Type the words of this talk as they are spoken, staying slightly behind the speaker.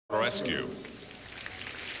Stroescu.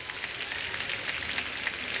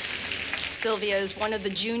 Silvia is one of the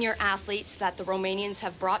junior athletes that the Romanians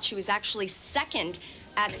have brought. She was actually second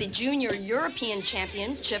at the Junior European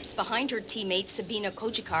Championships behind her teammate Sabina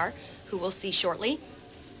Kojicar, who we'll see shortly.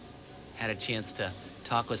 Had a chance to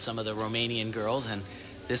talk with some of the Romanian girls, and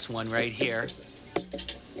this one right here.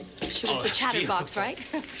 She was the chatterbox, right?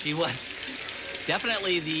 She was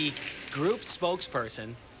definitely the group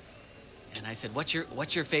spokesperson. And I said, what's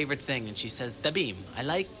your favorite thing? And she says, the beam. I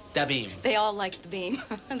like the beam. They all like the beam.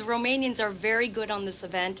 The Romanians are very good on this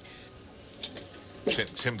event.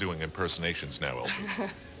 Tim doing impersonations now, Elton.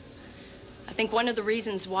 I think one of the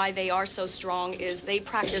reasons why they are so strong is they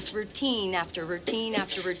practice routine after routine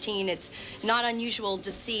after routine. It's not unusual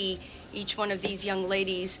to see each one of these young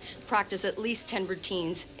ladies practice at least 10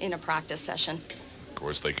 routines in a practice session. Of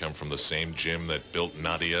course, they come from the same gym that built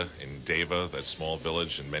Nadia in Deva, that small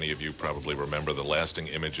village, and many of you probably remember the lasting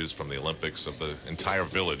images from the Olympics of the entire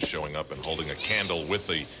village showing up and holding a candle with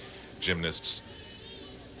the gymnasts.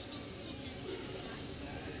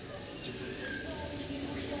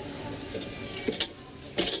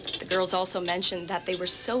 The girls also mentioned that they were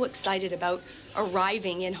so excited about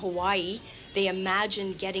arriving in Hawaii. They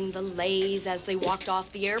imagined getting the lays as they walked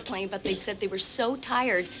off the airplane, but they said they were so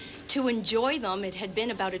tired to enjoy them. It had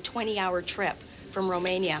been about a 20-hour trip from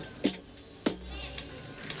Romania.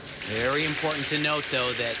 Very important to note,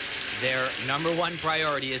 though, that their #1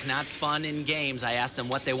 priority is not fun and games. I asked them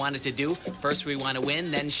what they wanted to do. First, we want to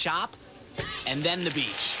win, then shop, and then the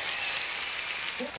beach.